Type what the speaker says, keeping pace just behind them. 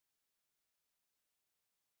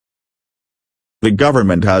The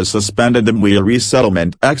government has suspended the Mwea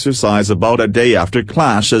resettlement exercise about a day after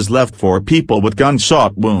clashes left 4 people with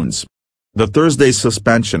gunshot wounds. The Thursday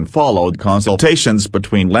suspension followed consultations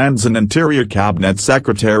between Lands and Interior Cabinet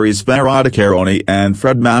Secretaries Veronica Caroni and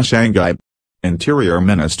Fred Matiang'i. Interior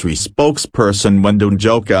Ministry spokesperson Wendell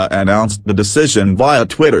Njoka announced the decision via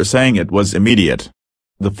Twitter, saying it was immediate.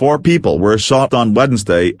 The 4 people were shot on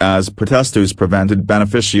Wednesday as protesters prevented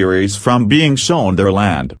beneficiaries from being shown their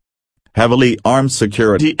land. Heavily armed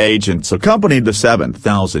security agents accompanied the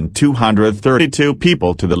 7,232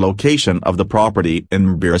 people to the location of the property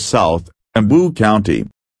in Mwea South, Embu County.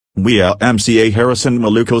 Mwea MCA Harrison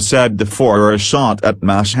Maluko said the 4 were shot at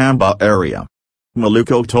Mashamba area.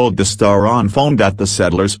 Maluko told the Star on phone that the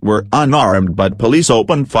settlers were unarmed but police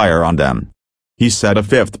opened fire on them. He said a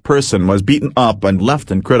 5th person was beaten up and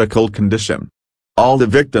left in critical condition. All the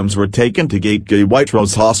victims were taken to Gateway White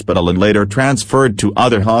Rose Hospital and later transferred to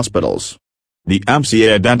other hospitals. The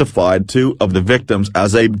MCA identified 2 of the victims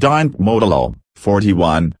as Abdine Modolo,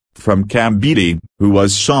 41, from Kambiti, who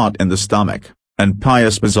was shot in the stomach, and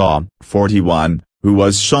Pius Bazaar, 41, who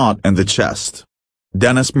was shot in the chest.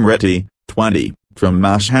 Dennis Mriti, 20, from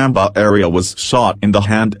Mashamba area was shot in the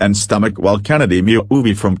hand and stomach, while Kennedy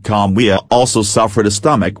Mwea from Mwea also suffered a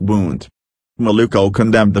stomach wound. Maluko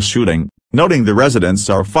condemned the shooting, noting the residents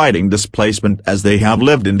are fighting displacement as they have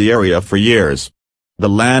lived in the area for years. The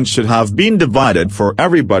land should have been divided for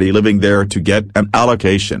everybody living there to get an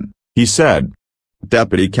allocation, he said.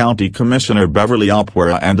 Deputy County Commissioner Beverly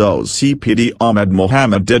Opwera and OCPD Ahmed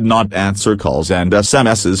Mohammed did not answer calls and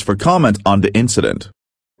SMSs for comment on the incident.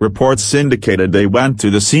 Reports indicated they went to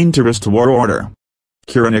the scene to restore order.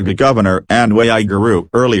 Kirinyaga Governor Mwea Guru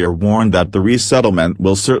earlier warned that the resettlement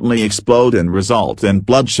will certainly explode and result in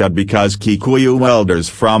bloodshed because Kikuyu elders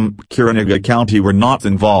from Kirinyaga County were not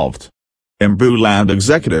involved. Embu Land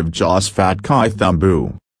Executive Josphat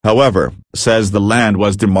Kaithambu, however, says the land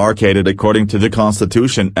was demarcated according to the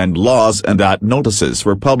constitution and laws and that notices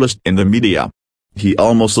were published in the media. He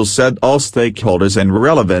also said all stakeholders and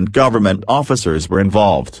relevant government officers were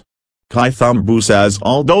involved. Kaithambu says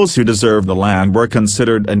all those who deserve the land were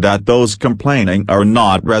considered and that those complaining are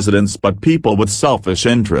not residents but people with selfish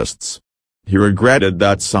interests. He regretted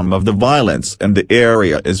that some of the violence in the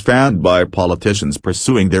area is fanned by politicians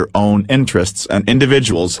pursuing their own interests and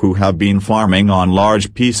individuals who have been farming on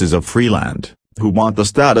large pieces of free land, who want the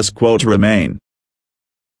status quo to remain.